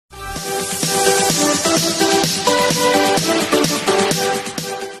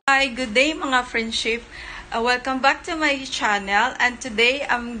Hi, good day mga friendship. Welcome back to my channel, and today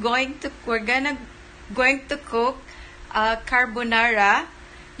we're going to cook carbonara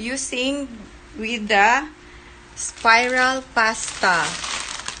using with the spiral pasta.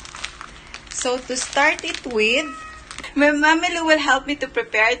 So to start it with, my mommy will help me to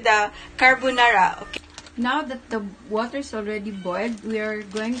prepare the carbonara. Okay. Now that the water is already boiled, we are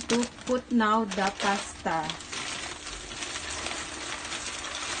going to put now the pasta.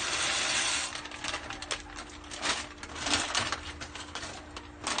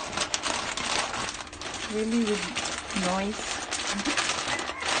 Really with noise.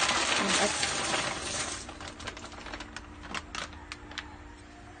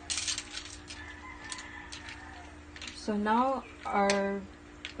 So now our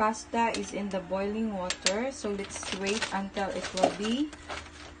pasta is in the boiling water. So let's wait until it will be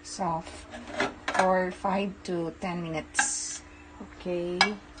soft for 5 to 10 minutes. Okay.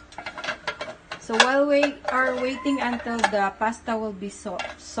 So while we are waiting until the pasta will be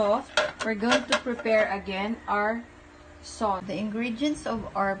soft, we're going to prepare again our sauce. The ingredients of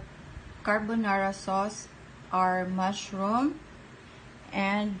our carbonara sauce are mushroom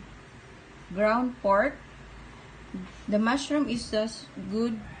and ground pork. The mushroom is a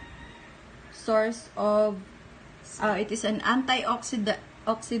good source of, it is an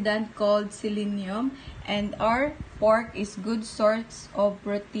antioxidant called selenium, and our pork is good source of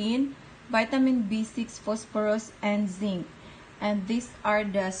protein, vitamin B6, phosphorus, and zinc. And these are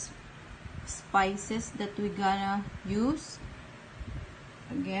the spices that we're gonna use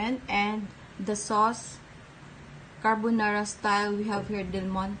again. And the sauce, carbonara style, we have here Del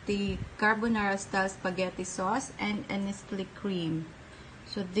Monte carbonara style spaghetti sauce and Nestle cream.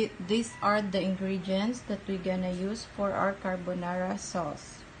 So these are the ingredients that we're gonna use for our carbonara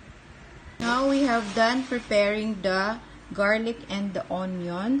sauce. Now we have done preparing the garlic and the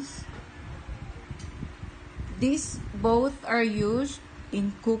onions. These both are used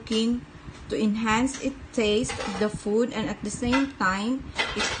in cooking to enhance its taste of the food, and at the same time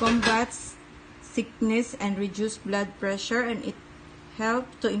it combats sickness and reduce blood pressure, and it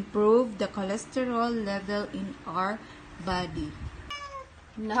helps to improve the cholesterol level in our body.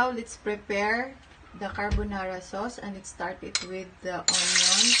 Now let's prepare the carbonara sauce, and let's start it with the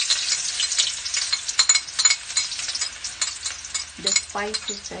onions, the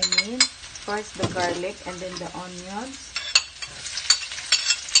spices first the garlic and then the onions,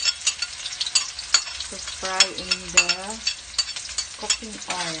 to fry in the cooking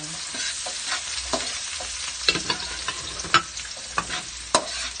oil.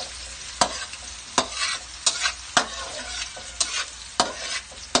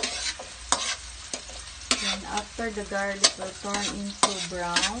 Then after the garlic will turn into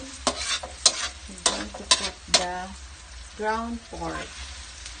brown, we're going to put the ground pork.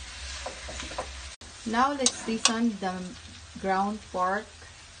 Now let's season the ground pork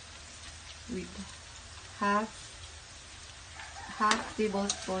with half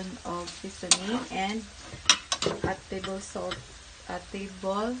tablespoon of seasoning and a tablespoon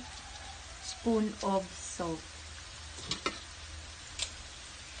of salt.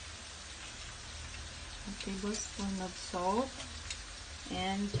 A tablespoon of salt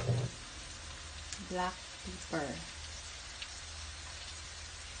and black pepper.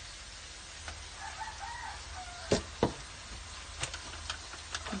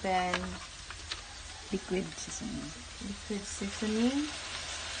 Then Liquid seasoning.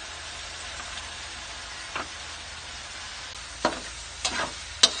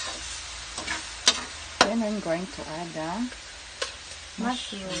 Then I'm going to add the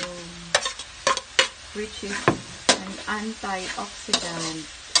mushroom, which is an antioxidant.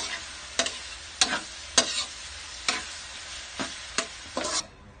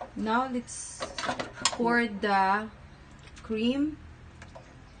 Now let's pour the cream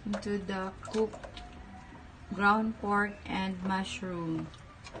into the cooked ground pork and mushroom,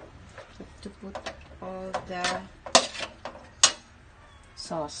 to put all the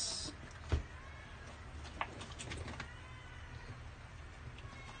sauce.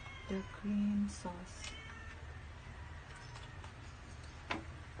 The cream sauce.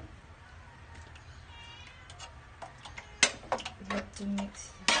 We have to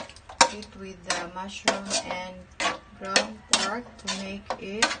mix it with the mushroom and ground pork to make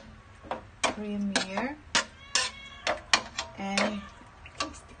it creamier and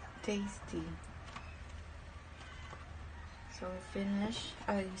tasty. So we finish.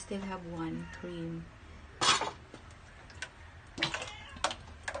 We still have one cream.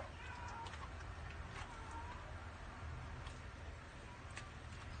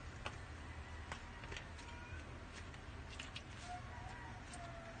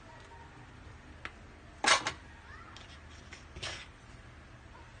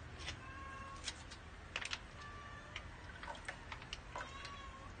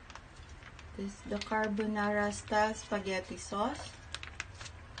 This is the carbonara style spaghetti sauce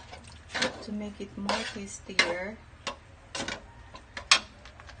to make it more tastier.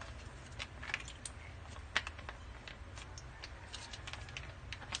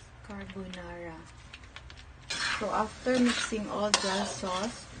 Carbonara. So after mixing all the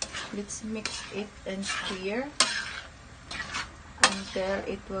sauce, let's mix it and stir until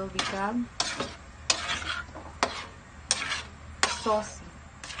it will become saucy.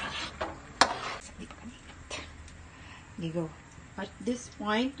 Go. At this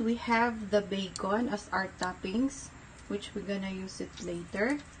point, we have the bacon as our toppings, which we're gonna use it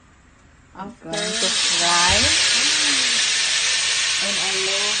later. After Going to fry on a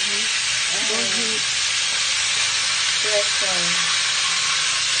low heat pressure.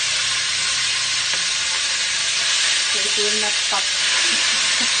 So it will not pop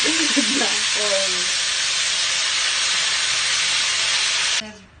the oil.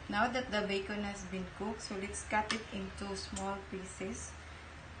 Now that the bacon has been cooked, so let's cut it into small pieces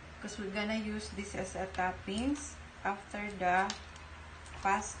because we're gonna use this as a toppings after the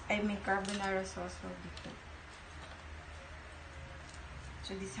carbonara sauce will be cooked.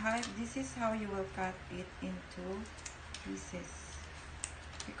 So this is how you will cut it into pieces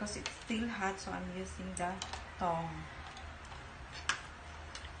because it's still hot, so I'm using the tongue.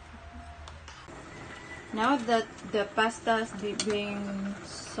 Now that the pasta is being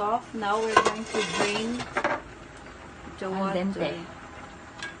soft, now we're going to drain the water. Al dente.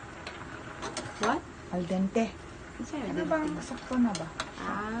 What? Al dente. What's al Ano dente? bang sakto na ba?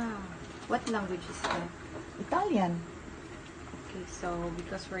 What language is that? Italian. Okay, so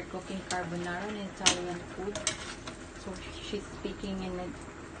because we're cooking carbonara, an Italian food, so she's speaking in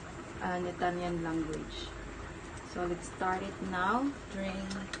an Italian language. So let's start it now.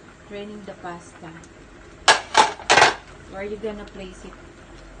 Draining the pasta. Where are you gonna place it?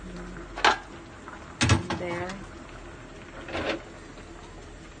 There.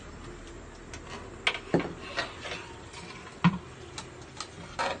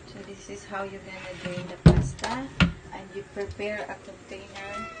 So this is how you're gonna drain the pasta, and you prepare a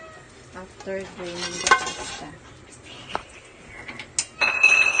container after draining the pasta.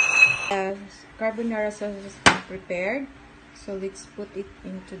 Carbonara sauce has been prepared, so let's put it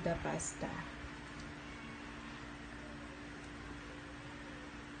into the pasta.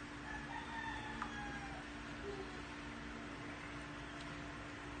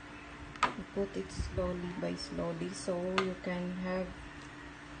 Put it slowly so you can have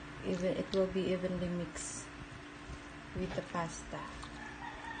it will be evenly mixed with the pasta.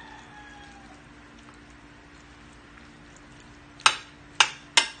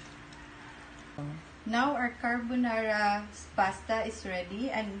 Now our carbonara pasta is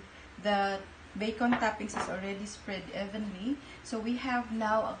ready and the bacon toppings is already spread evenly. So we have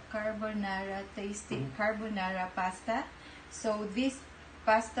now a tasty carbonara pasta. So this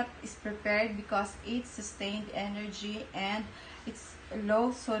pasta is prepared because it's sustained energy and it's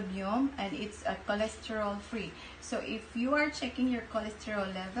low sodium and it's cholesterol free. So if you are checking your cholesterol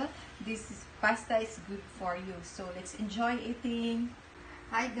level, pasta is good for you. So let's enjoy eating.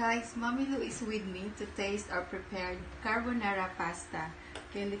 Hi guys, Mommy Lou is with me to taste our prepared carbonara pasta.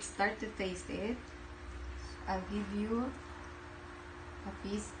 Okay, let's start to taste it. I'll give you a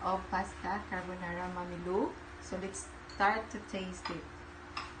piece of pasta carbonara, Mommy Lou. So let's start to taste it.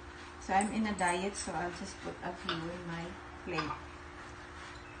 So I'm in a diet, so I'll just put a few in my plate.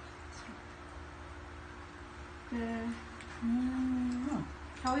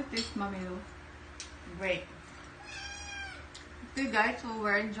 How it tastes, Mommy Lou? Great. Okay guys, so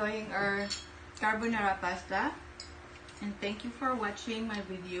we're enjoying our carbonara pasta. And thank you for watching my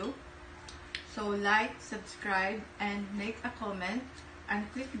video. So like, subscribe, and make a comment. And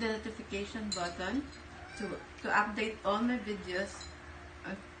click the notification button to update all my videos.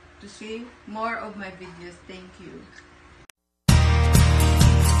 To see more of my videos. Thank you.